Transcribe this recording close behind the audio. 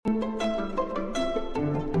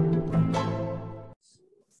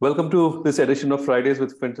Welcome to this edition of Fridays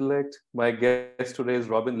with Fintellect. My guest today is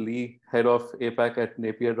Robin Lee, head of APAC at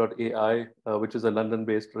Napier.ai, which is a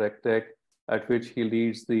London-based RegTech at which he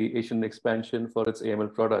leads the Asian expansion for its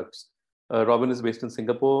AML products. Robin is based in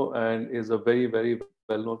Singapore and is a very, very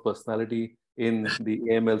well-known personality in the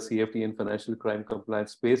AML, CFT, and financial crime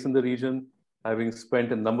compliance space in the region, having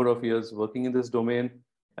spent a number of years working in this domain.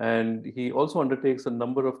 And he also undertakes a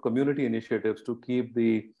number of community initiatives to keep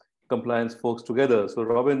the compliance folks together. So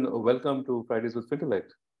Robin, welcome to Fridays with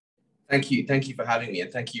Fintellect. Thank you for having me, and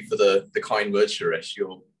thank you for the kind words, Suresh.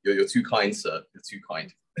 You're too kind, sir. You're too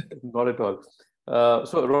kind. Not at all.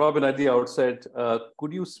 So Robin, at the outset,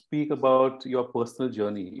 could you speak about your personal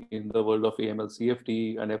journey in the world of AML,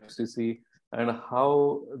 CFT, and FCC, and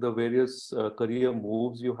how the various career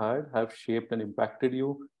moves you had have shaped and impacted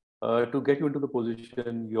you to get you into the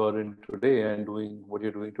position you're in today and doing what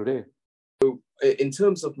you're doing today? In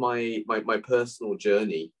terms of my personal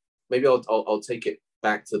journey, maybe I'll take it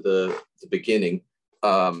back to the beginning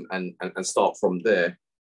and start from there.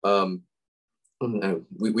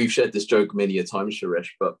 We've shared this joke many a time, Suresh,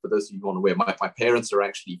 but for those of you who aren't aware, my parents are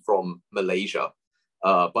actually from Malaysia,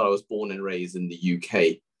 but I was born and raised in the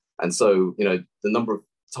UK. And so, the number of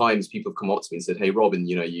times people have come up to me and said, "Hey, Robin,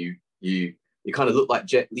 you kind of look like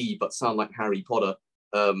Jet Li, but sound like Harry Potter."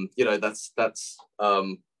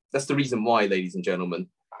 That's the reason why, ladies and gentlemen.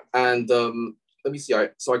 And let me see.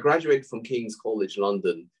 So I graduated from King's College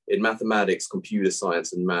London in mathematics, computer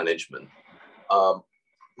science, and management.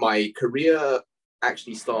 My career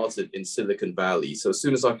actually started in Silicon Valley. So as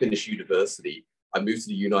soon as I finished university, I moved to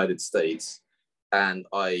the United States, and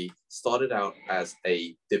I started out as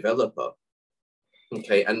a developer.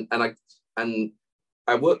 Okay, and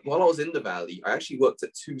I worked while I was in the Valley. I actually worked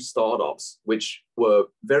at two startups, which were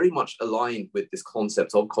very much aligned with this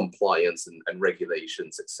concept of compliance and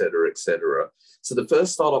regulations, et cetera, et cetera. So the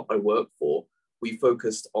first startup I worked for, we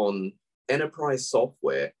focused on enterprise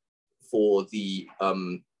software for the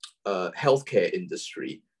healthcare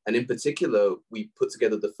industry. And in particular, we put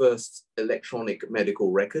together the first electronic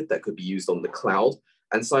medical record that could be used on the cloud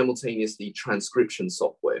and simultaneously transcription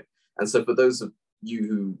software. And so for those of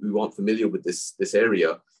you who aren't familiar with this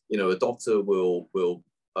area, a doctor will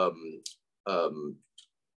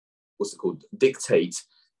what's it called, dictate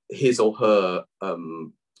his or her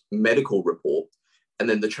medical report, and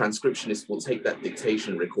then the transcriptionist will take that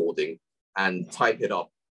dictation recording and type it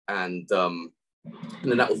up, and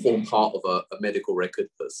then that will form part of a medical record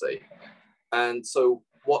per se. And so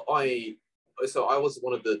I was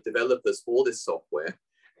one of the developers for this software,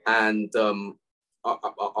 and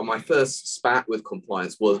my first spat with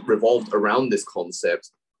compliance was revolved around this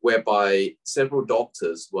concept, whereby several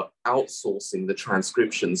doctors were outsourcing the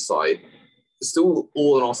transcription side, still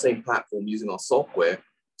all on our same platform using our software,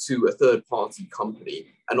 to a third-party company.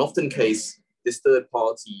 And often case, this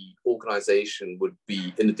third-party organization would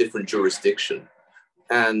be in a different jurisdiction.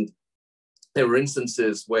 And there were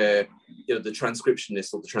instances where the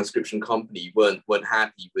transcriptionist or the transcription company weren't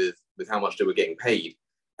happy with how much they were getting paid.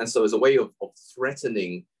 And so as a way of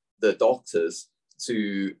threatening the doctors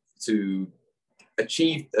to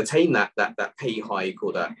attain that pay hike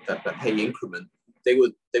or that pay increment, they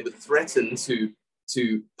would threaten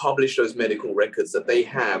to publish those medical records that they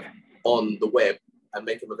have on the web and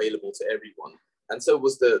make them available to everyone. And so it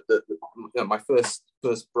was my first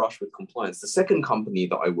brush with compliance. The second company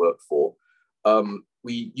that I worked for,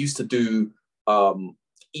 we used to do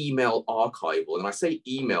email archival. And I say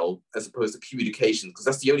email as opposed to communications, because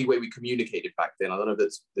that's the only way we communicated back then. I don't know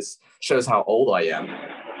if this shows how old I am,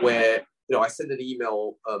 where I send an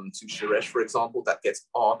email to Suresh, for example, that gets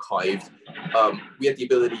archived. We had the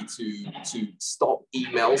ability to stop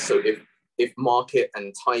emails. So if market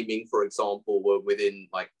and timing, for example, were within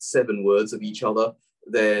like 7 words of each other,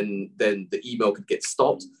 then the email could get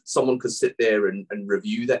stopped. Someone could sit there and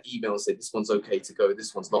review that email and say, this one's okay to go,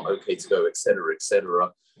 this one's not okay to go, et cetera, et cetera.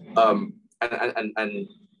 And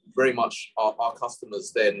very much our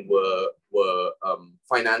customers then were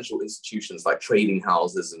financial institutions like trading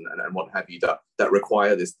houses and what have you that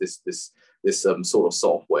require this sort of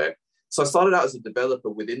software. So I started out as a developer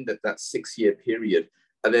within that 6-year period.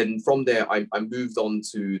 And then from there, I moved on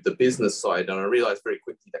to the business side, and I realized very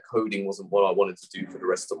quickly that coding wasn't what I wanted to do for the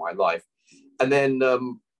rest of my life. And then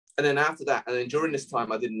after that, and then during this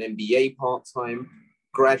time, I did an MBA part-time,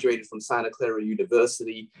 graduated from Santa Clara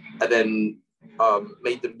University, and then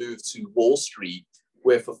made the move to Wall Street,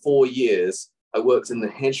 where for 4 years, I worked in the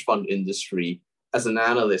hedge fund industry as an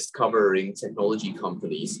analyst covering technology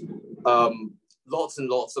companies. Lots and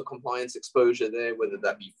lots of compliance exposure there, whether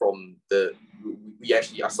that be from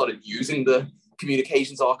I started using the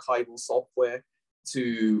communications archival software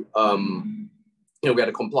to we had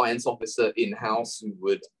a compliance officer in-house who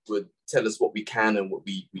would tell us what we can and what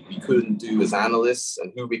we couldn't do as analysts,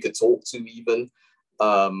 and who we could talk to even.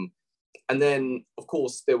 And then, of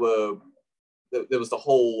course, there was the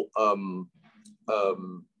whole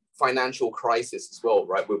financial crisis as well,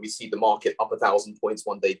 right? Where we see the market up 1,000 points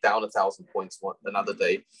one day, down 1,000 points another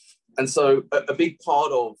day. And so a big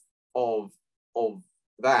part of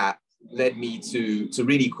that led me to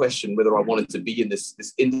really question whether I wanted to be in this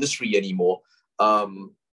industry anymore,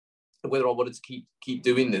 whether I wanted to keep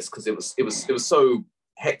doing this, because it was so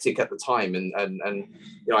hectic at the time, and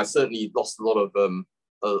I certainly lost a lot of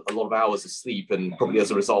hours of sleep, and probably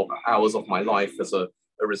as a result, hours of my life as a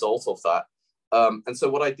result of that. And so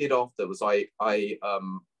what I did after was my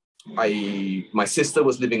sister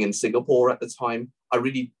was living in Singapore at the time. I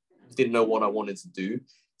really didn't know what I wanted to do,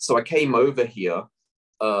 so I came over here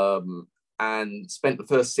and spent the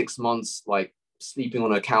first 6 months like sleeping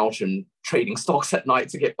on a couch and trading stocks at night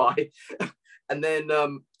to get by. and then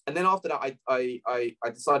after that, I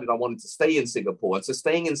decided I wanted to stay in Singapore. And so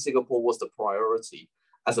staying in Singapore was the priority,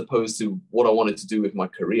 as opposed to what I wanted to do with my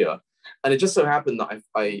career. And it just so happened that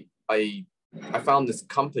I found this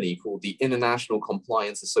company called the International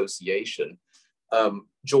Compliance Association,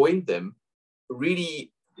 joined them,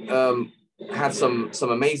 really had some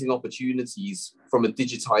amazing opportunities from a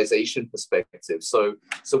digitization perspective. So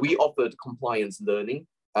we offered compliance learning,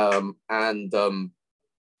 and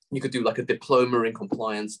you could do like a diploma in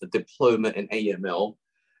compliance, a diploma in AML.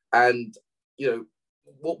 And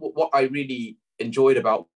what I really enjoyed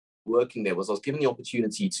about working there was I was given the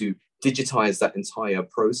opportunity to digitize that entire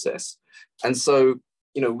process. And so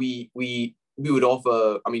we would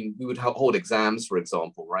offer, we would hold exams, for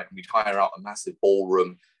example, right? We'd hire out a massive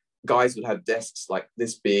ballroom. Guys would have desks like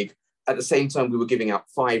this big. At the same time, we were giving out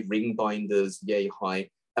 5 ring binders, yay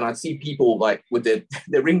high. And I'd see people like with their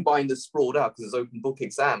ring binders sprawled out because it's open book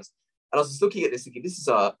exams. And I was just looking at this thinking, this is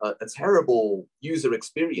a terrible user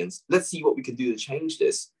experience. Let's see what we can do to change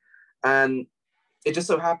this. And it just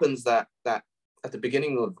so happens that at the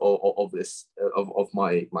beginning of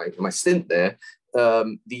my stint there,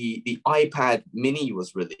 the iPad Mini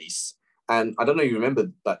was released. And I don't know if you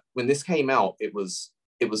remember, but when this came out, it was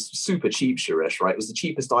super cheap, Suresh, right? It was the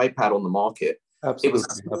cheapest iPad on the market. Absolutely, it was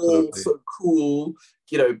cool, so cool.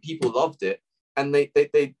 People loved it, and they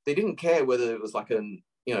didn't care whether it was like an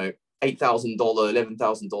 $8,000,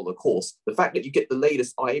 $11,000 course. The fact that you get the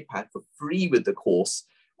latest iPad for free with the course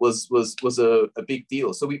was a big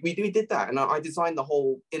deal. So we did that, and I designed the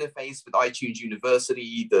whole interface with iTunes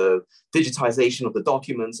University, the digitization of the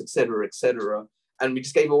documents, et cetera, and we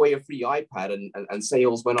just gave away a free iPad, and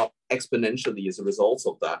sales went up exponentially as a result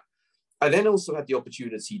of that. I then also had the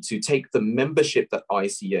opportunity to take the membership that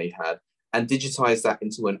ICA had and digitize that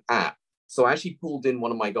into an app. So I actually pulled in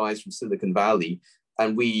one of my guys from Silicon Valley,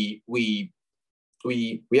 and we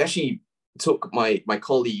actually took my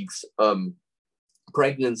colleague's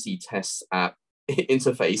pregnancy test app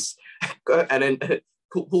interface and then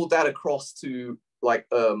pulled that across to like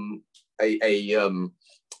a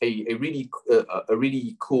really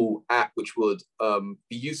cool app which would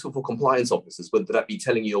be useful for compliance officers, whether that be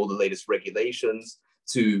telling you all the latest regulations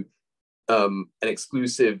to an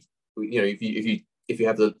exclusive, if you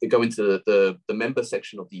have to go into the member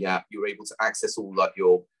section of the app, you're able to access all like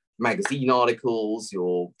your magazine articles,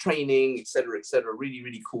 your training, et cetera, really,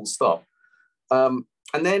 really cool stuff. And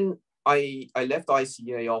then I left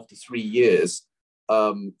ICA after 3 years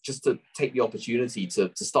just to take the opportunity to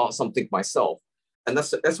start something myself. And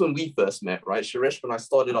that's when we first met, right, Suresh? When I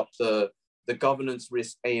started up the Governance,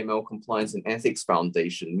 Risk, AML, Compliance, and Ethics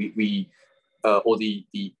Foundation,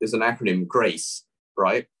 there's an acronym, GRACE,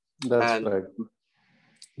 right? That's right.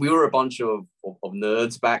 We were a bunch of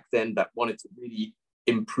nerds back then that wanted to really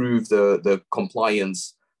improve the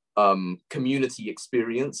compliance community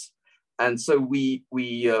experience. And so we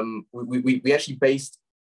actually based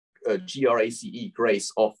GRACE,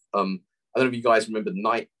 GRACE, off, I don't know if you guys remember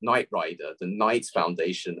Knight Rider, the Knight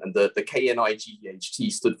Foundation, and the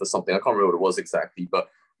KNIGHT stood for something. I can't remember what it was exactly, but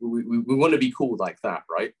we want to be cool like that,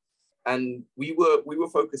 right? And we were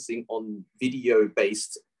focusing on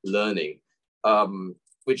video-based learning,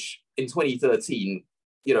 which in 2013,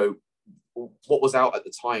 what was out at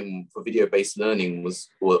the time for video-based learning was,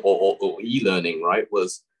 or e-learning, right,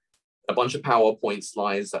 was a bunch of PowerPoint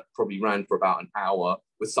slides that probably ran for about an hour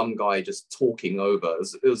with some guy just talking over.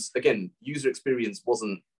 It was again, user experience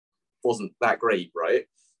wasn't that great, right?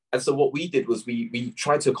 And so what we did was we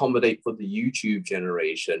tried to accommodate for the YouTube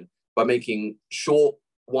generation by making short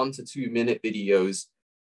 1 to 2 minute videos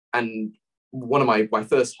and one of my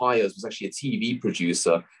first hires was actually a TV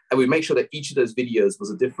producer, and we make sure that each of those videos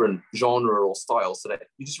was a different genre or style, so that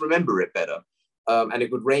you just remember it better. And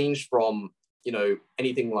it would range from, you know,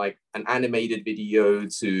 anything like an animated video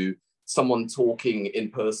to someone talking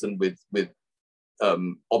in person with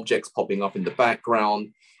objects popping up in the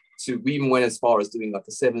background, to we even went as far as doing like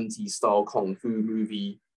a 70s style kung fu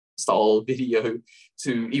movie style video,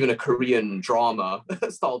 to even a Korean drama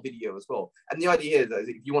style video as well. And the idea is that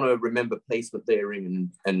if you want to remember placement,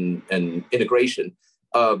 layering, and integration,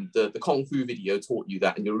 the Kung Fu video taught you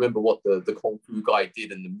that, and you remember what the Kung Fu guy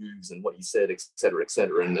did and the moves and what he said, etc.,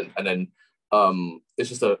 etc. And then it's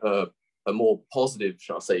just a more positive,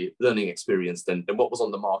 shall I say, learning experience than what was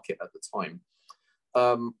on the market at the time.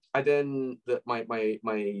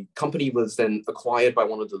 My company was then acquired by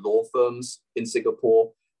one of the law firms in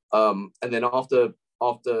Singapore. And then after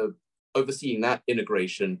overseeing that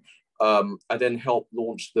integration, I then helped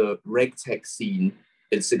launch the RegTech scene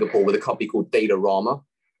in Singapore with a company called Datarama,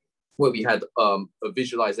 where we had a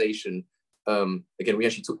visualization. Again, we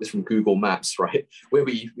actually took this from Google Maps, right? Where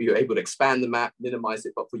we were able to expand the map, minimize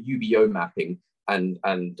it, but for UBO mapping. And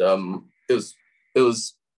it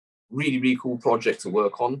was really, really cool project to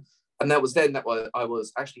work on. And that was then that I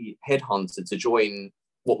was actually headhunted to join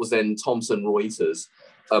what was then Thomson Reuters,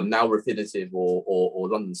 now Refinitiv or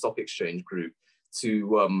London Stock Exchange Group,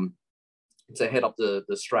 to head up the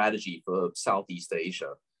strategy for Southeast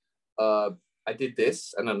Asia. I did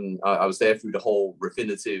this, and then I was there through the whole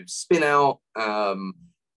Refinitiv spin out. And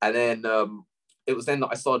then it was then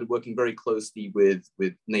that I started working very closely with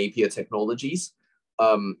Napier Technologies.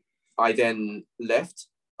 I then left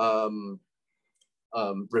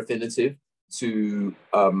Refinitiv to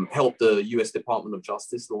help the US Department of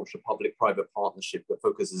Justice launch a public-private partnership that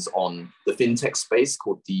focuses on the fintech space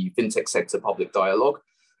called the Fintech Sector Public Dialogue.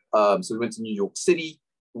 So we went to New York City.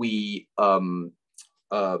 We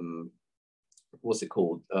what's it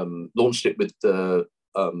called? Launched it with the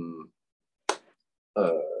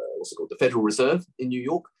the Federal Reserve in New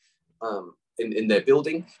York, in their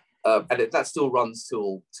building, and that still runs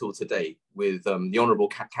till today with the Honourable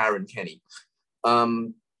Karen Kenny.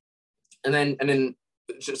 And then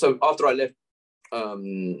so after I left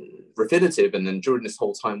Refinitiv, and then during this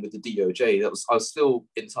whole time with the DOJ, I was still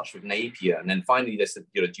in touch with Napier, and then finally they said,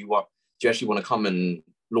 you know, do you actually want to come and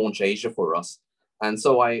launch Asia for us? And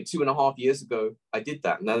so 2.5 years ago, I did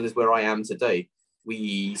that, and that is where I am today.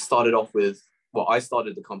 We started off with, I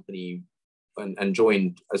started the company and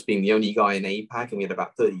joined as being the only guy in APAC, and we had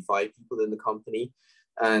about 35 people in the company.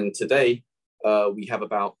 And today we have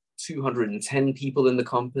about 210 people in the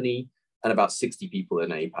company and about 60 people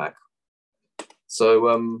in APAC.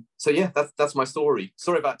 So yeah, that's my story.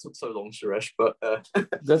 Sorry about it took so long, Suresh, but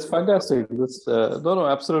that's fantastic. That's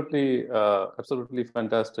absolutely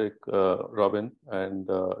fantastic, Robin, and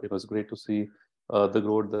it was great to see the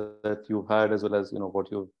growth that you had, as well as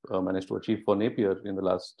what you've managed to achieve for Napier in the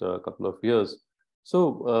last couple of years.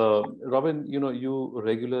 So, Robin, you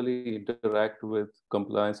regularly interact with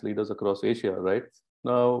compliance leaders across Asia, right?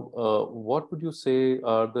 Now, what would you say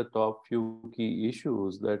are the top few key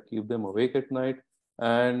issues that keep them awake at night?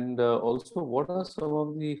 And also, what are some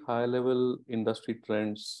of the high-level industry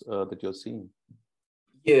trends that you're seeing?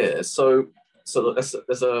 Yeah, so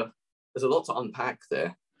there's a lot to unpack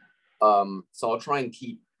there. So I'll try and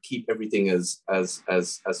keep everything as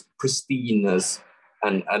pristine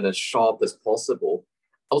and as sharp as possible.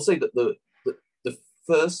 I'll say that the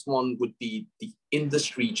first one would be the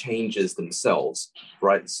industry changes themselves,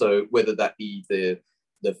 right? So whether that be the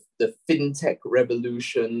fintech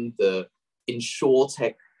revolution, the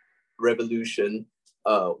insurtech revolution,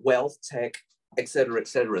 wealth tech, et cetera, et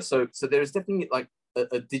cetera. So there is definitely like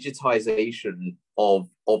a digitization of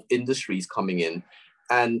industries coming in,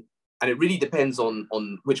 and it really depends on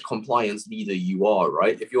which compliance leader you are,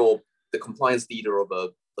 right? If you're the compliance leader of a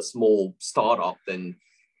small startup, then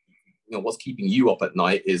what's keeping you up at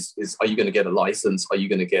night is are you going to get a license? Are you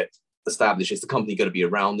going to get established? Is the company going to be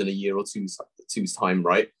around in a year or two's time,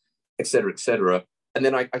 right? Et cetera, et cetera. And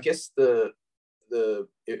then I guess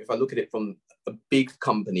if I look at it from a big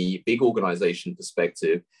company, big organization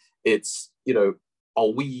perspective, it's, are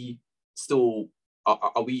we still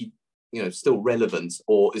relevant,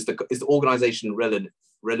 or is the organization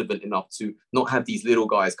relevant enough to not have these little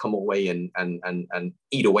guys come away and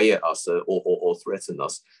eat away at us or threaten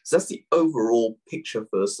us? So that's the overall picture,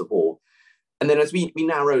 first of all. And then as we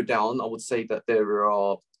narrow down, I would say that there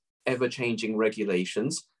are ever-changing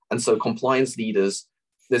regulations. And so compliance leaders,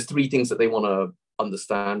 there's three things that they want to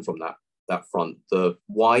understand from that. that front. The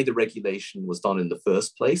why the regulation was done in the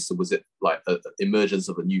first place. So was it like an emergence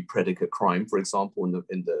of a new predicate crime, for example,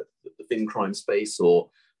 in the fin crime space,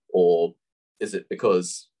 or is it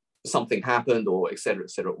because something happened, or et cetera,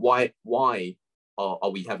 et cetera? Why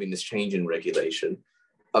are we having this change in regulation?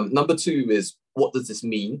 Number two is, what does this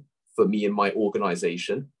mean for me and my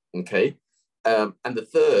organization? Okay. And the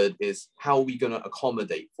third is, how are we going to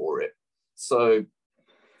accommodate for it? So,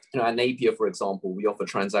 at Napier, for example, we offer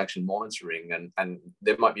transaction monitoring, and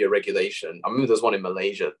there might be a regulation. I remember there's one in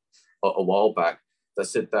Malaysia a while back that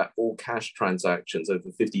said that all cash transactions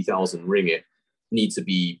over 50,000 ringgit need to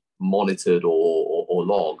be monitored or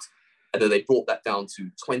logged. And then they brought that down to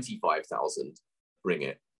 25,000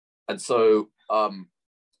 ringgit. And so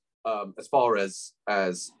as far as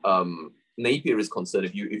Napier is concerned,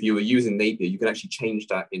 if you were using Napier, you can actually change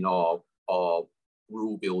that in our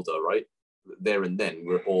rule builder, right? There and then,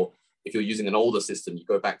 or if you're using an older system, you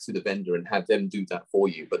go back to the vendor and have them do that for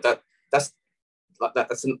you. But that's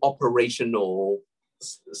an operational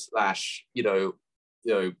slash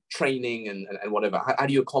training and whatever. How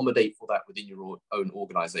do you accommodate for that within your own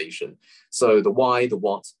organization? So the why, the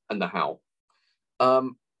what, and the how.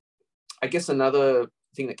 I guess another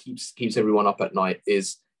thing that keeps everyone up at night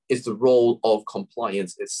is the role of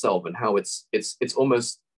compliance itself, and how it's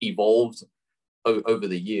almost evolved over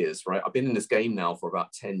the years, right? I've been in this game now for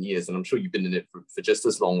about 10 years, and I'm sure you've been in it for just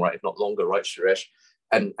as long, right? If not longer, right, Suresh?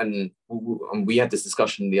 And we had this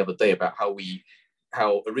discussion the other day about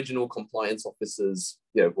how original compliance officers,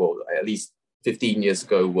 at least 15 years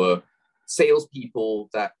ago, were salespeople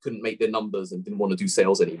that couldn't make their numbers and didn't want to do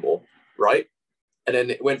sales anymore, right? And then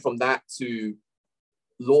it went from that to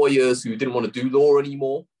lawyers who didn't want to do law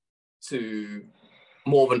anymore, to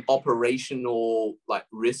more of an operational, like,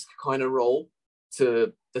 risk kind of role,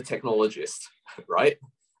 to the technologist, right?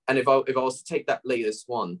 And if I was to take that latest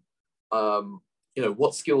one,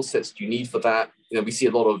 what skill sets do you need for that? We see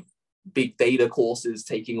a lot of big data courses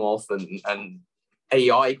taking off, and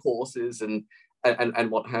AI courses and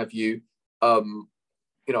what have you.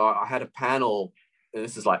 I had a panel, and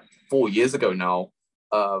this is like 4 years ago now,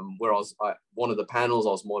 where one of the panels I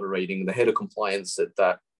was moderating, the head of compliance said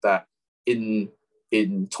that in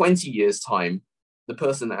 20 years time, the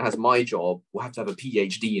person that has my job will have to have a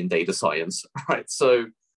PhD in data science, right?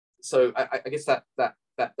 So I guess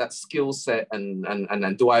that skill set and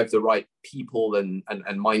do I have the right people and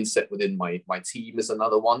mindset within my team is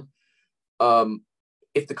another one.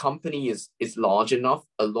 If the company is large enough,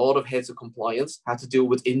 a lot of heads of compliance have to deal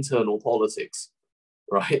with internal politics,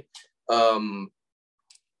 right?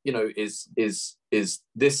 Is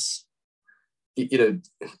this,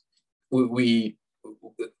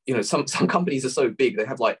 some companies are so big, they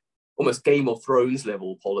have like almost Game of Thrones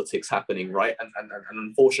level politics happening, right? And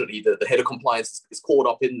unfortunately, the head of compliance is caught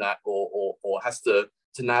up in that, or has to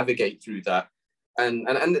navigate through that. And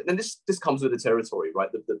this comes with the territory,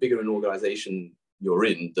 right? The bigger an organization you're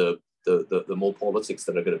in, the more politics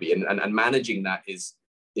that are going to be, and managing that is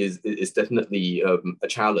definitely a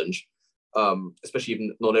challenge. Especially if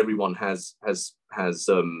not everyone has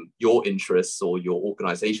your interests or your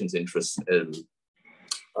organization's interests at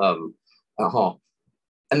heart.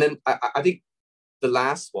 And then I think the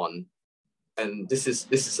last one, and this is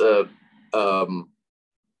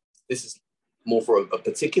more for a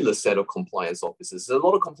particular set of compliance officers. A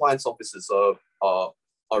lot of compliance officers are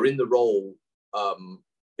in the role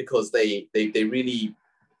because they really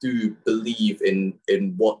do believe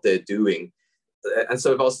in what they're doing. And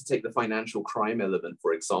so if I was to take the financial crime element,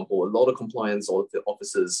 for example, a lot of compliance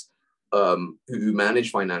officers who manage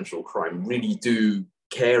financial crime really do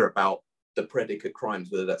care about the predicate crimes,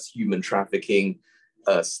 whether that's human trafficking,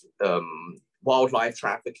 wildlife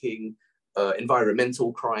trafficking,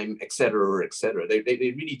 environmental crime, et cetera, et cetera. They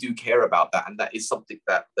really do care about that. And that is something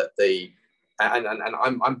that they, and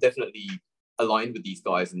I'm definitely aligned with these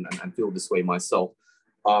guys and feel this way myself.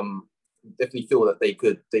 Definitely feel that they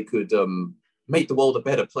could make the world a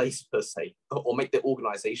better place, per se, or make their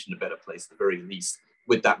organization a better place, at the very least,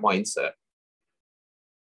 with that mindset.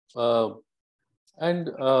 What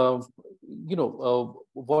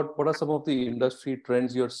are some of the industry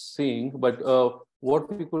trends you're seeing? But what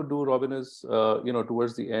we could do, Robin, is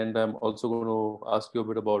towards the end, I'm also going to ask you a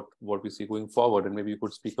bit about what we see going forward, and maybe you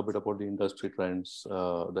could speak a bit about the industry trends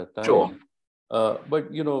that time. Sure.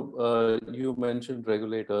 But you mentioned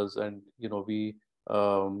regulators, and we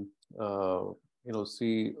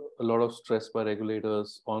see a lot of stress by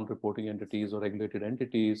regulators on reporting entities or regulated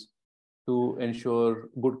entities. to ensure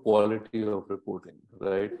good quality of reporting,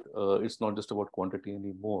 right? It's not just about quantity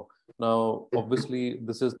anymore. Now, obviously,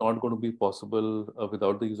 this is not going to be possible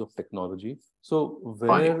without the use of technology. So,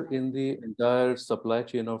 Right. where in the entire supply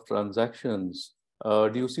chain of transactions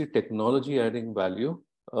do you see technology adding value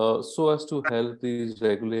so as to help these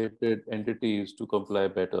regulated entities to comply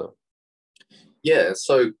better? Yeah.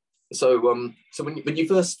 So when you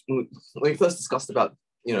first discussed about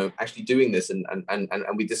actually doing this and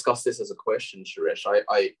we discussed this as a question, Suresh,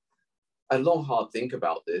 I had a long hard think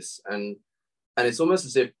about this, and it's almost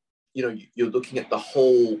as if you're looking at the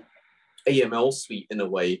whole AML suite in a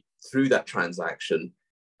way through that transaction.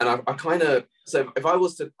 And I kind of, so if I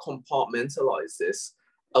was to compartmentalize this,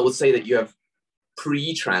 I would say that you have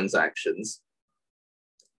pre-transactions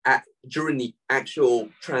during the actual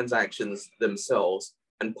transactions themselves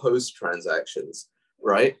and post-transactions,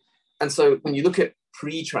 right? And so when you look at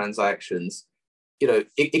pre-transactions,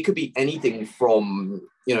 it could be anything from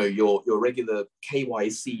your regular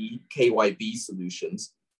KYC, KYB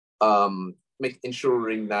solutions,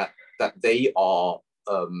 ensuring that they are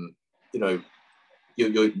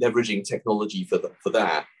you're leveraging technology for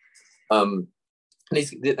that. And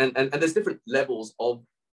there's different levels of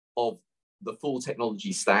the full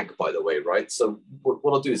technology stack, by the way, right? So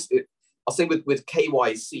what I'll do is I'll say with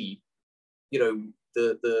KYC,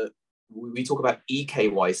 we talk about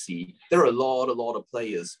eKYC. There are a lot of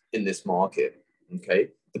players in this market. Okay,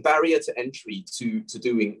 the barrier to entry to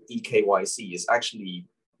doing eKYC is actually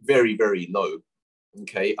very, very low.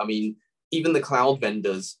 Okay, I mean, even the cloud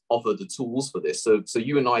vendors offer the tools for this. So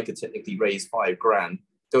you and I could technically raise $5,000,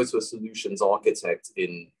 go to a solutions architect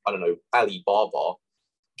in, I don't know, Alibaba,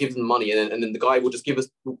 give them money, and then the guy will just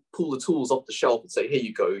pull the tools off the shelf and say, here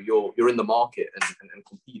you go, you're in the market and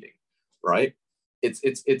competing, right? It's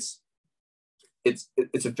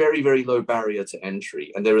a very, very low barrier to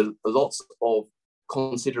entry, and there are lots of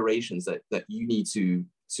considerations that you need to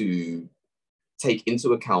take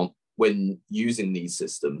into account when using these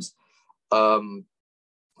systems.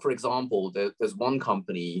 For example, there's one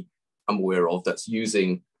company I'm aware of that's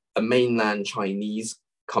using a mainland Chinese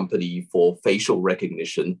company for facial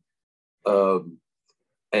recognition,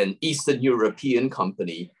 an Eastern European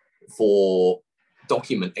company for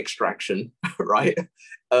document extraction, right?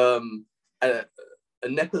 A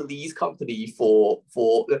Nepalese company for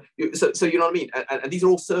so you know what I mean? And these are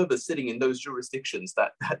all servers sitting in those jurisdictions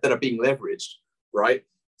that are being leveraged, right?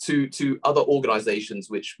 To other organizations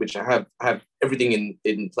which have everything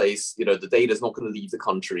in place. The data is not going to leave the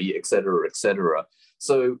country, et cetera, et cetera.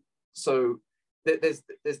 So there's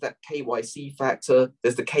that KYC factor,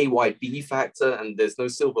 there's the KYB factor, and there's no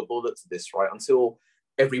silver bullet to this, right? Until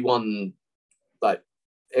everyone, like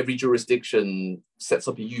every jurisdiction, sets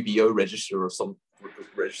up a UBO register of some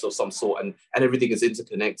sort, and everything is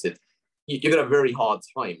interconnected, you're gonna have a very hard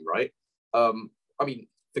time, right? I mean,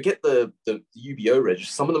 forget the UBO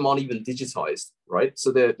register. Some of them aren't even digitized, right?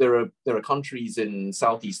 So there are countries in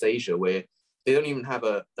Southeast Asia where they don't even have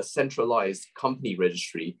a centralized company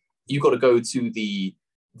registry. You've got to go to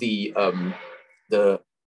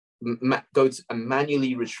go to and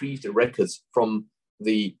manually retrieve the records from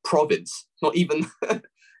the province, not even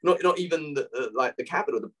not even like the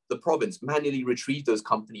capital, the province, manually retrieve those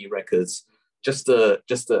company records just to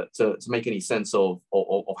make any sense of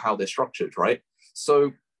how they're structured, right?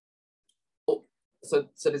 So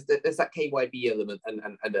there's that KYB element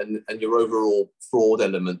and your overall fraud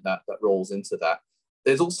element that rolls into that.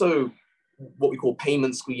 There's also what we call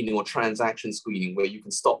payment screening or transaction screening, where you can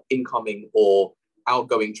stop incoming or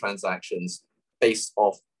outgoing transactions based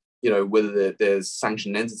off, whether there's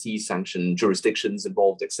sanctioned entities, sanctioned jurisdictions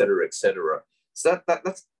involved, et cetera, et cetera. So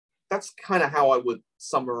that's kind of how I would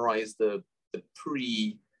summarize the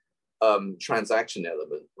pre transaction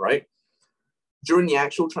element, right? During the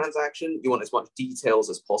actual transaction, you want as much details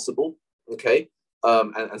as possible, okay?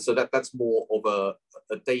 And so that's more of a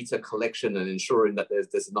data collection and ensuring that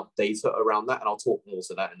there's enough data around that, and I'll talk more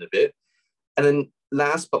to that in a bit. And then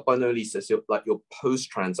last but by no least is your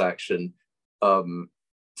post-transaction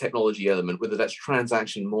technology element, whether that's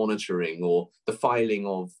transaction monitoring or the filing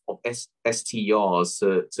of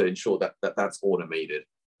STRs to ensure that that's automated,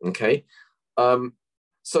 okay?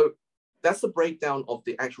 So that's the breakdown of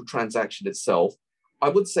the actual transaction itself. I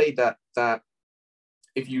would say that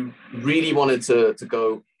if you really wanted to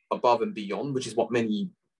go above and beyond, which is what many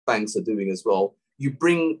banks are doing as well, you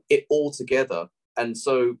bring it all together. And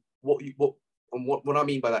so what I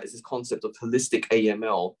mean by that is this concept of holistic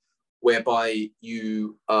AML, whereby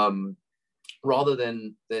you rather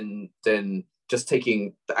than just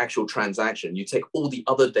taking the actual transaction, you take all the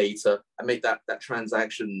other data and make that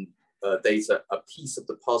transaction data a piece of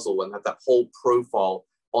the puzzle and have that whole profile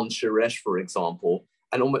on Suresh, for example.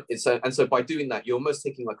 And so by doing that, you're almost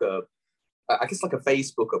taking like I guess like a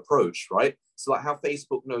Facebook approach, right? So like how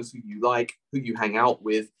Facebook knows who you like, who you hang out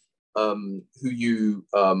with, where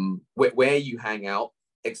you hang out,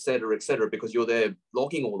 et cetera, because you're there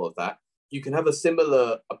logging all of that. You can have a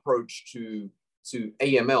similar approach to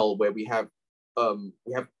AML, where we have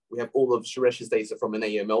all of Suresh's data from an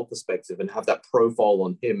AML perspective and have that profile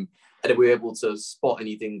on him, and then we're able to spot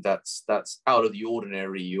anything that's out of the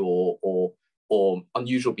ordinary or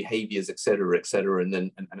unusual behaviors, et cetera, and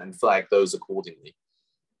then flag those accordingly.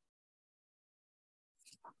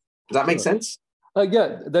 Does that make sense?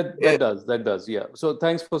 Yeah, that does. Yeah. So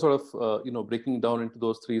thanks for sort of breaking down into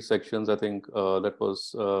those three sections. I think that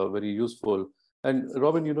was very useful. And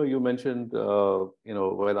Robin, you mentioned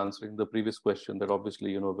while answering the previous question that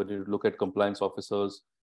obviously when you look at compliance officers,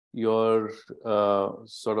 your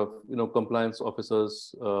sort of compliance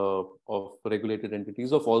officers of regulated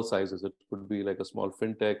entities of all sizes. It could be like a small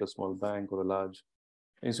fintech, a small bank, or a large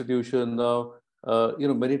institution. Now,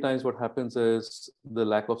 many times what happens is the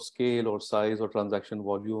lack of scale or size or transaction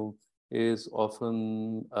volume is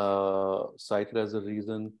often cited as a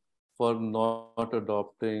reason for not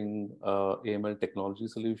adopting AML technology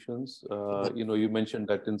solutions. You mentioned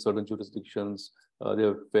that in certain jurisdictions,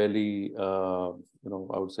 they're fairly, I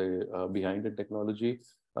would say, behind in technology.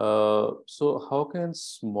 So how can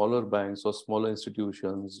smaller banks or smaller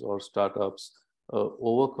institutions or startups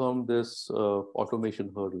overcome this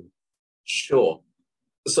automation hurdle? Sure.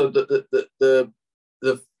 So the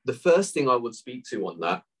first thing I would speak to on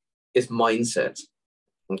that is mindset.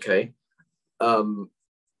 Okay.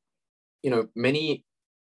 Many,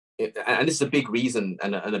 and this is a big reason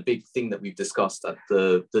and a big thing that we've discussed at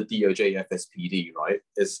the DOJ FSPD, right?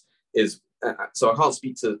 So I can't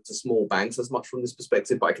speak to small banks as much from this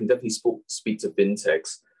perspective, but I can definitely speak to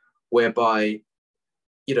fintechs, whereby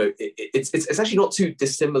it's actually not too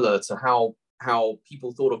dissimilar to how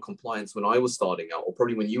people thought of compliance when I was starting out, or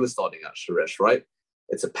probably when you were starting out, Suresh, right?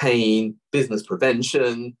 It's a pain, business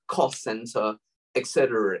prevention, cost center, et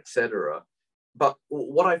cetera, et cetera. But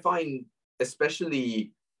what I find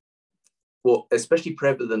especially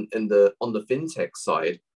prevalent on the fintech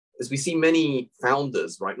side is we see many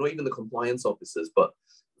founders, right? Not even the compliance officers, but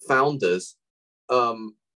founders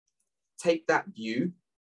take that view,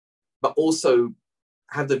 but also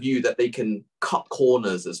have the view that they can cut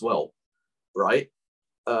corners as well, right?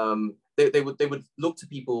 They would look to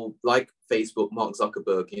people like Facebook, Mark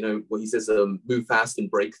Zuckerberg, what he says, move fast and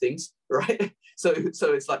break things, right? So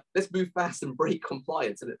it's like, let's move fast and break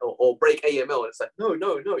compliance or break AML. And it's like, no,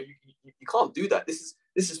 you can't do that. This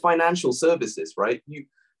is financial services, right? You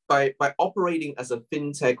by operating as a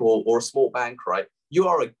fintech or a small bank, right? You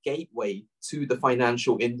are a gateway to the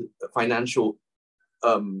financial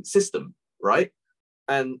system, right?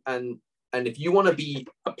 And if you want to be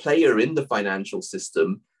a player in the financial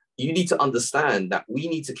system, you need to understand that we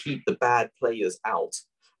need to keep the bad players out,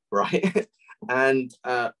 right? And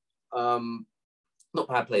not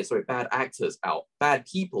bad players, sorry, bad actors out, bad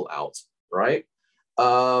people out, right?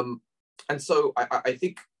 And so I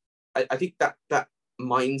think that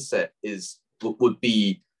mindset would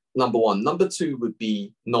be number one. Number two would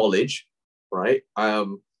be knowledge, right?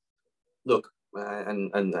 Look,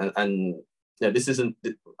 this isn't,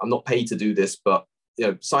 I'm not paid to do this, but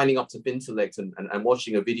signing up to Fintellect and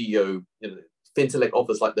watching a video, Fintellect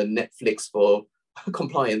offers like the Netflix for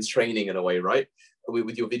compliance training in a way, right?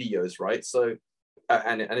 With your videos, right? So,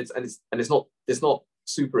 and it's not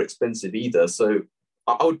super expensive either. So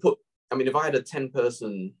I would put, if I had a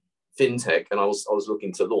 10-person fintech and I was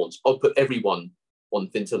looking to launch, I'd put everyone on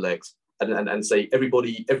Fintellect and say,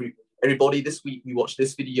 everybody this week we watch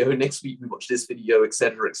this video, next week we watch this video, et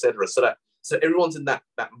cetera, et cetera. So everyone's in that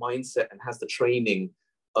mindset and has the training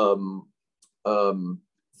for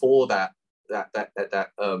that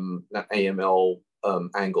AML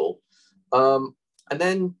angle. And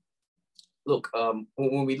then look,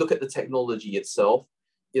 when we look at the technology itself,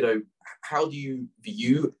 how do you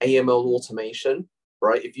view AML automation,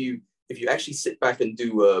 right? If you actually sit back and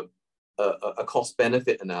do a cost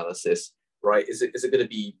benefit analysis, right? Is it going to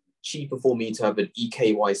be cheaper for me to have an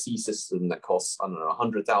eKYC system that costs, I don't know,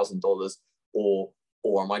 $100,000, or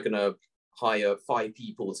am I going to hire 5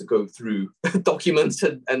 people to go through documents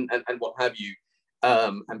and what have you,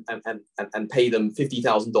 and pay them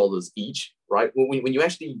 $50,000 each, right? When you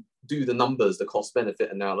actually do the numbers, the cost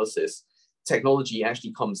benefit analysis, technology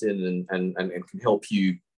actually comes in and can help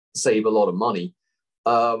you save a lot of money.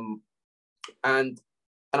 And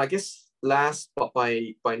I guess last but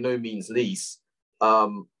by no means least,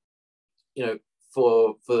 for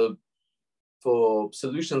for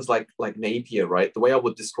solutions like Napier, right? The way I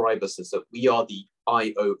would describe us is that we are the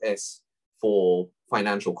iOS for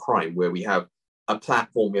financial crime, where we have a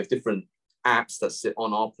platform, we have different apps that sit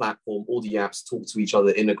on our platform, all the apps talk to each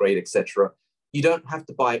other, integrate, etc. You don't have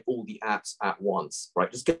to buy all the apps at once,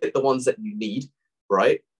 right? Just get the ones that you need,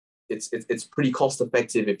 right? It's pretty cost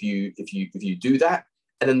effective if you do that,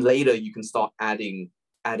 and then later you can start adding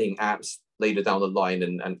apps later down the line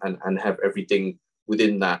and have everything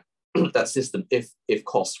within that that system if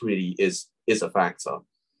cost really is a factor.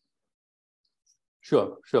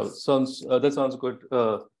 Sure. That sounds good,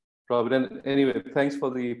 Robin. And anyway, thanks for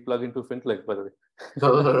the plug into Fintellect, by the way.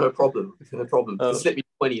 No problem. No problem. Slip me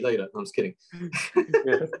 20 later. I'm just kidding.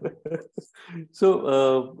 Yeah.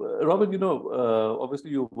 So, Robin,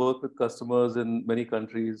 obviously you work with customers in many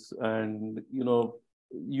countries, and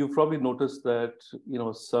you've probably noticed that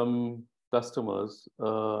some customers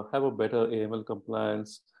have a better AML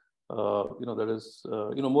compliance, that is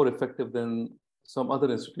more effective than some other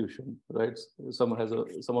institution, right? Some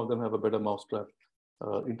of them have a better mousetrap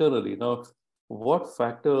internally. Now, what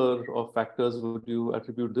factor or factors would you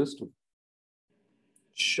attribute this to?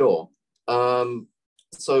 Sure.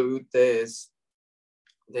 So there's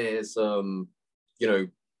it's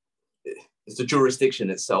the jurisdiction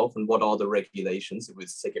itself, and what are the regulations? If we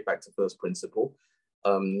take it back to first principle,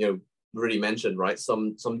 already mentioned, right?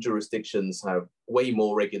 Some jurisdictions have way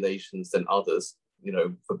more regulations than others,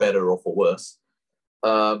 for better or for worse.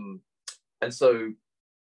 And so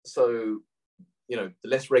the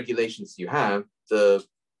less regulations you have, the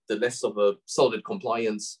less of a solid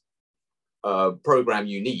compliance program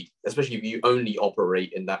you need, especially if you only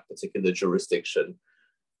operate in that particular jurisdiction,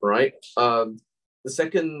 right? The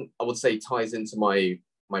second, I would say, ties into the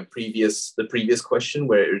previous question,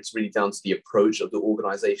 where it's really down to the approach of the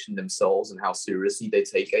organization themselves and how seriously they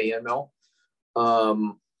take AML.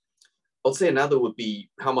 I'd say another would be,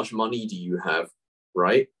 how much money do you have,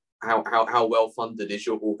 right? How well funded is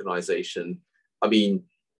your organization? I mean,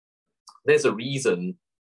 there's a reason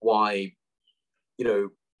why,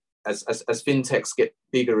 as fintechs get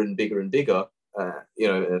bigger and bigger and bigger,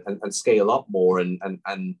 and scale up more and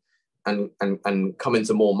come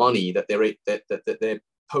into more money, that they're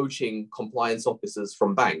poaching compliance officers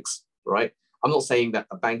from banks, right? I'm not saying that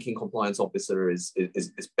a banking compliance officer is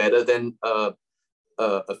better than a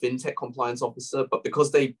fintech compliance officer, but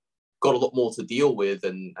because they got a lot more to deal with,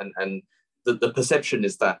 and the perception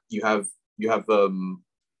is that you have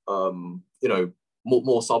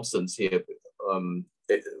more substance here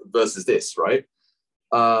versus this, right?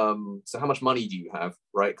 So how much money do you have,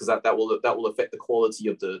 right? Because that will affect the quality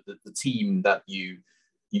of the team that you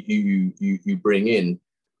bring in.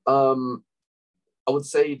 I would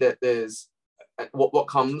say that there's what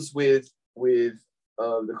comes with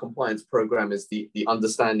the compliance program is the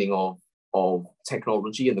understanding of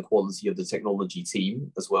technology and the quality of the technology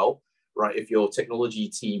team as well, right? If your technology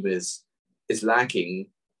team is lacking,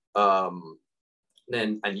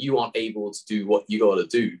 then and you aren't able to do what you got to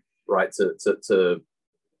do, right?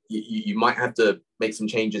 You might have to make some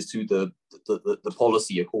changes to the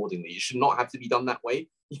policy accordingly. It should not have to be done that way.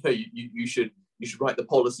 You should write the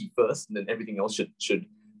policy first, and then everything else should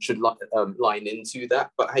line into that.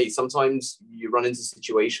 But hey, sometimes you run into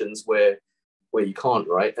situations where you can't,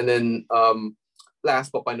 right? And then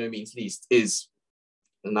last but by no means least is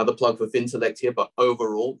another plug for Fintellect here, but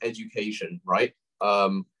overall education, right?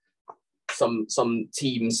 Some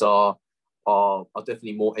teams are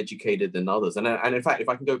definitely more educated than others. And in fact, if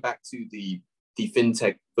I can go back to the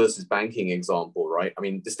fintech versus banking example, right? I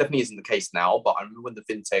mean, this definitely isn't the case now, but I remember when the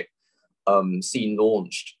fintech scene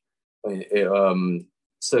launched,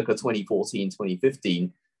 circa 2014,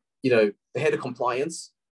 2015, the head of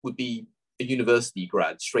compliance would be a university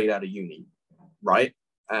grad straight out of uni, right?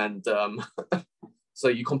 And so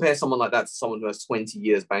you compare someone like that to someone who has 20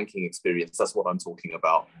 years banking experience. That's what I'm talking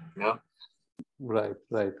about. Yeah. Right.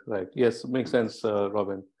 Yes, makes sense,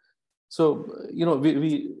 Robin. So,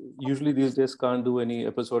 we usually these days can't do any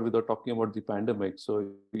episode without talking about the pandemic.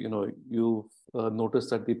 So, you've noticed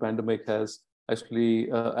that the pandemic has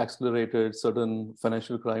actually accelerated certain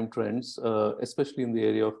financial crime trends, especially in the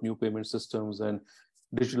area of new payment systems and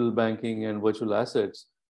digital banking and virtual assets.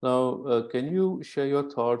 Now, can you share your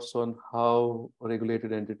thoughts on how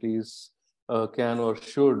regulated entities can or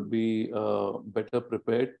should be better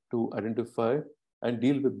prepared to identify and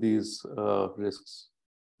deal with these risks?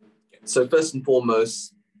 So first and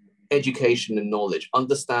foremost, education and knowledge.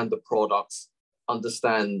 Understand the products,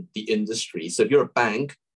 understand the industry. So if you're a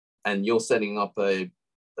bank and you're setting up a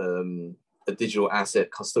digital asset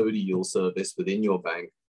custodial service within your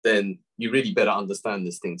bank, then you really better understand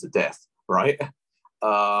this thing to death, right?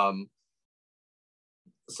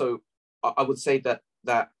 so I would say that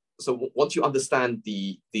so once you understand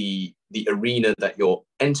the arena that you're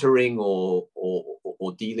entering or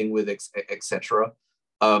dealing with, etc.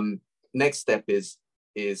 Next step is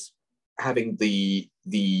having the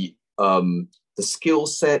skill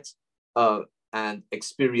set and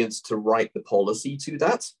experience to write the policy to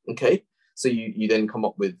that. Okay, so you then come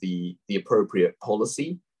up with the appropriate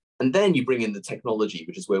policy, and then you bring in the technology,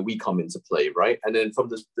 which is where we come into play, right? And then from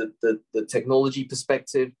the technology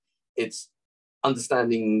perspective, it's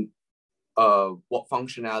understanding what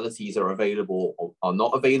functionalities are available or are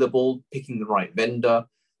not available, picking the right vendor.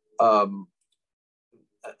 A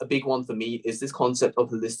big one for me is this concept of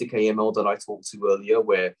holistic AML that I talked to earlier,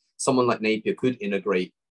 where someone like Napier could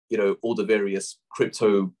integrate, all the various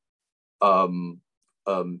crypto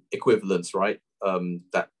equivalents, right?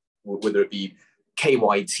 That whether it be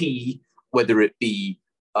KYT, whether it be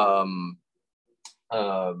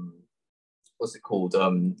what's it called,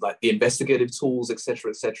 like the investigative tools,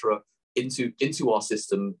 etc., into our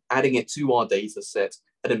system, adding it to our data set,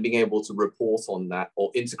 and then being able to report on that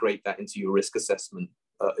or integrate that into your risk assessment,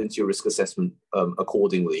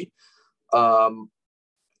 accordingly. And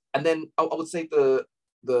then I would say the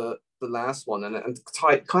last one, and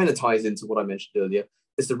kind of ties into what I mentioned earlier,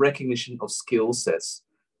 is the recognition of skill sets,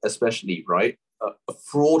 especially, right? A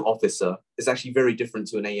fraud officer is actually very different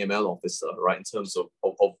to an AML officer, right, in terms of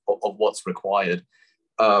what's required.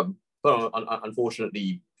 But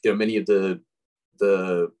unfortunately, many of the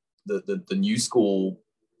new school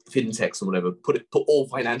fintechs or whatever put all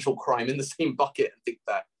financial crime in the same bucket and think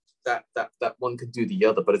that one could do the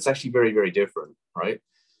other, but it's actually very, very different, right?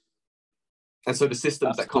 And so the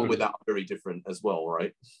systems that come with that are very different as well,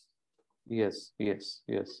 right? Yes.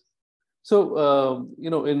 So,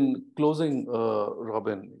 in closing,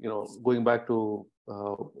 Robin, going back to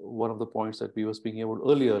one of the points that we were speaking about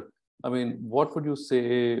earlier, I mean, what would you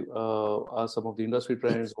say are some of the industry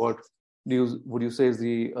trends? What would you say is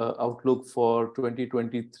the outlook for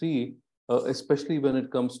 2023, especially when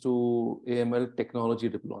it comes to AML technology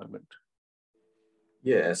deployment?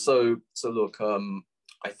 Yeah. So look,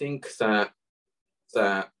 I think that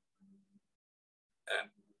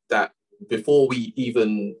before we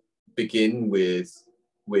even begin with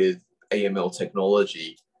AML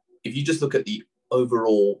technology, if you just look at the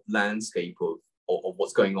overall landscape of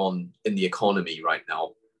what's going on in the economy right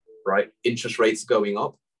now, right? Interest rates going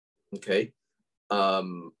up, okay?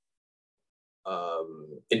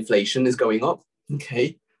 Inflation is going up,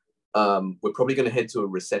 okay? We're probably going to head to a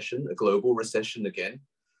recession, a global recession again.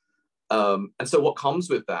 And so what comes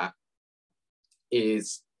with that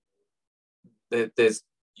is we're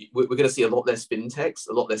going to see a lot less fintechs,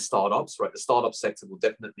 a lot less startups, right? The startup sector will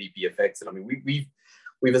definitely be affected. I mean,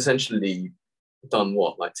 we've essentially done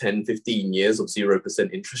what, like 10, 15 years of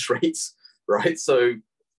 0% interest rates, right? So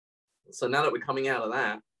now that we're coming out of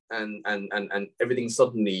that and everything's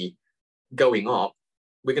suddenly going up,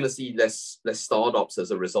 we're going to see less startups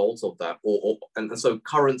as a result of that, and so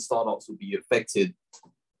current startups will be affected,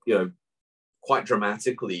 quite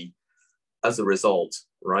dramatically as a result,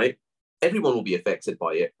 right? Everyone will be affected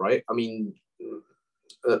by it, right? I mean,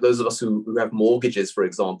 those of us who have mortgages, for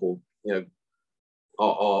example,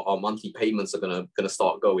 our monthly payments are gonna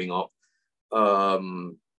start going up. I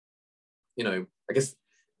guess,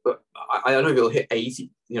 but I don't know if it'll hit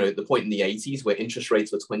 80. The point in the 80s where interest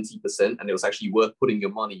rates were 20%, and it was actually worth putting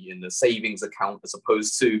your money in a savings account as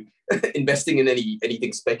opposed to investing in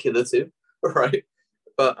anything speculative, right?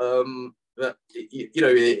 But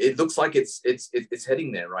it looks like it's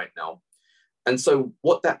heading there right now. And so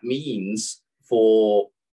what that means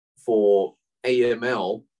for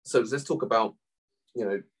AML, so let's talk about,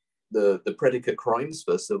 the predicate crimes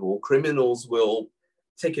first of all. Criminals will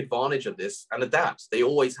take advantage of this and adapt. They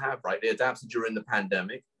always have, right? They adapted during the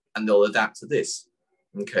pandemic and they'll adapt to this,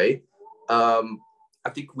 okay? I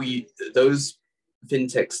think those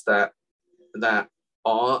fintechs that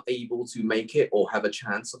are able to make it or have a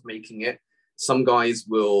chance of making it, some guys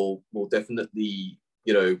will definitely,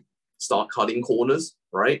 start cutting corners,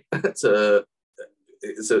 right? It's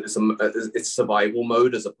survival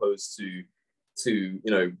mode as opposed to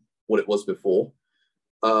what it was before.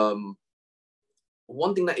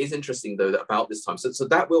 One thing that is interesting though about this time, so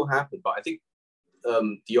that will happen, but I think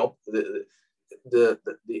the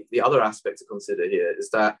other aspect to consider here is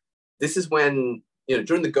that this is when,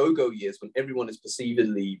 during the go-go years when everyone is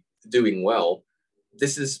perceivedly doing well,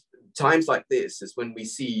 this is times like this is when we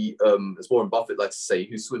see, as Warren Buffett likes to say,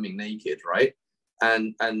 who's swimming naked, right?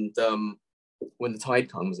 And when the tide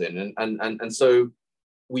comes in, and so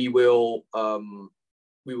we will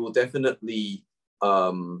definitely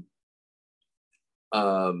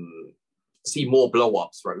see more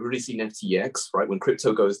blow-ups, right? We've already seen FTX, right? When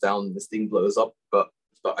crypto goes down, this thing blows up. But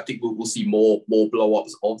I think we'll see more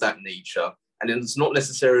blow-ups of that nature. And then it's not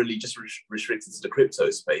necessarily just restricted to the crypto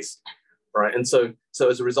space, right? And so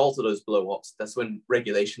as a result of those blow-ups, that's when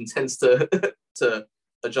regulation tends to to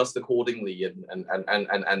adjust accordingly.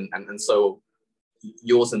 And so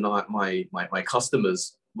yours and my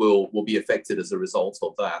customers will be affected as a result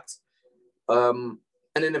of that. And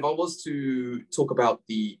then if I was to talk about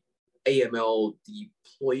the AML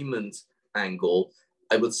deployment angle,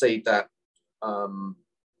 I would say that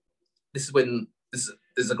this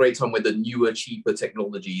is a great time where the newer, cheaper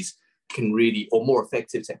technologies can really, or more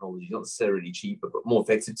effective technologies, not necessarily cheaper, but more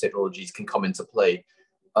effective technologies can come into play.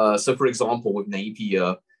 So, for example, with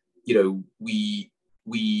Napier, we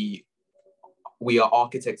are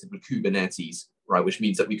architected with Kubernetes, right? Which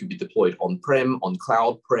means that we could be deployed on-prem, on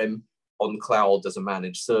cloud as a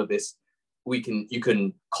managed service. You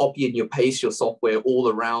can copy and paste your software all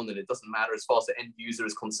around, and it doesn't matter as far as the end user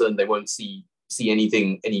is concerned. They won't see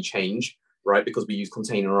any change, right? Because we use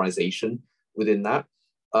containerization within that.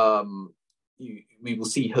 We will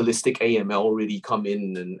see holistic AML really come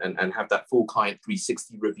in and have that full client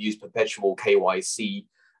 360 reviews, perpetual KYC,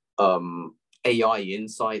 AI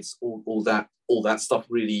insights, all that stuff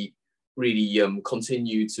really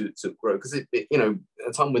continue to grow, because at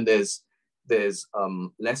a time when there's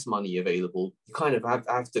less money available, you kind of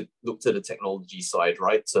have to look to the technology side,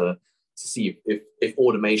 right, to see if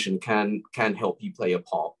automation can help you play a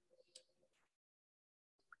part.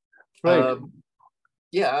 Right.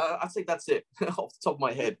 Yeah, I think that's it off the top of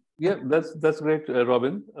my head. Yeah, that's great,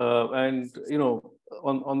 Robin. And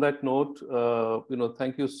on that note,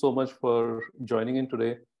 thank you so much for joining in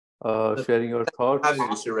today, sharing your thoughts. Having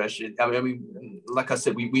me, Suresh. I mean, like I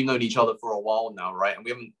said, we've known each other for a while now, right? And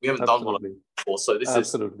we haven't done one before, so this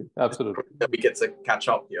absolutely that we get to catch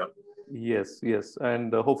up here. Yes,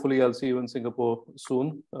 and hopefully I'll see you in Singapore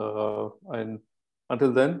soon. And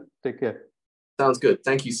until then, take care. Sounds good.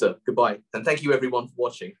 Thank you, sir. Goodbye, and thank you everyone for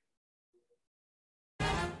watching.